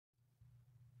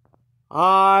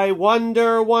I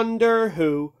wonder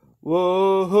who,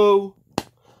 woo-hoo,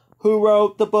 who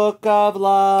wrote the book of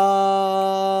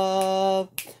love?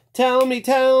 Tell me,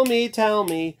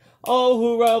 oh,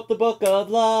 who wrote the book of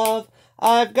love?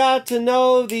 I've got to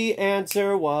know the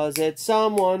answer, was it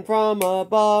someone from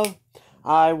above?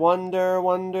 I wonder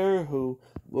who,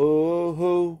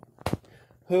 woo-hoo,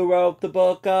 who wrote the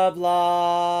book of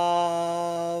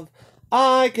love?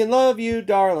 I can love you,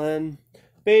 darling,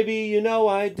 baby, you know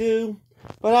I do,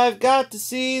 but I've got to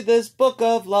see this book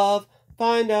of love,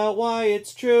 find out why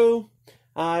it's true.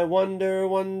 I wonder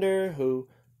who,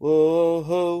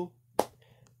 woo-hoo,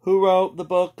 who wrote the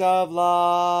book of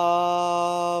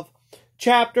love?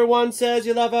 Chapter 1 says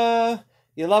you love her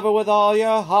with all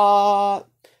your heart.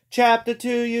 Chapter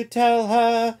 2 you tell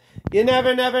her you never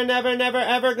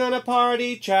ever gonna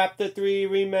party. Chapter 3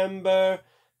 remember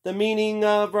the meaning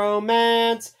of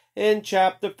romance. In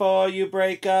Chapter 4 you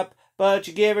break up, but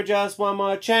you give her just one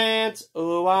more chance.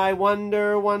 Ooh, I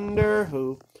wonder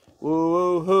who,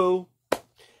 woo-hoo,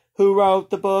 who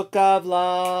wrote the book of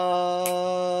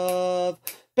love?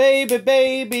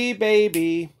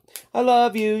 Baby, I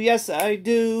love you, yes I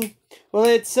do. Well,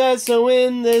 it says so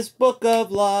in this book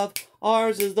of love,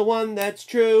 ours is the one that's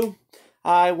true.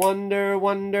 I wonder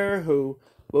who,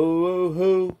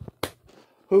 woo-hoo,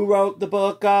 who wrote the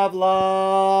book of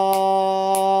love?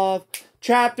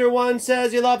 Chapter 1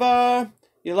 says you love her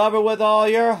with all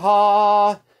your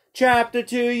heart. Chapter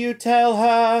 2 you tell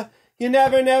her you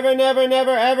never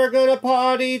ever gonna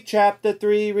party. Chapter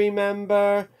 3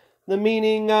 remember the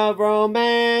meaning of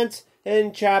romance.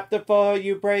 In Chapter 4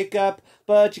 you break up,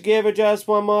 but you give her just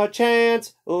one more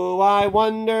chance. Ooh, I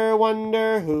wonder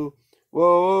who,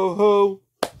 woo-hoo,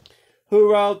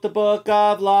 who wrote the book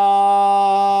of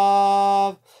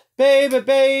love? Baby,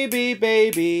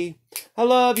 I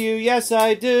love you, yes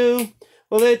I do.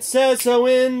 Well, it says so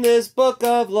in this book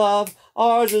of love,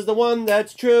 ours is the one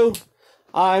that's true.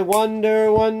 I wonder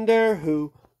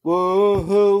who,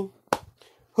 woo-hoo,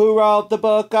 who wrote the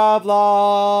book of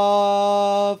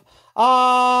love?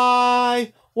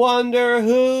 I wonder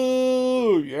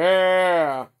who,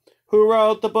 yeah, who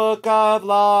wrote the book of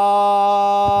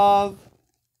love?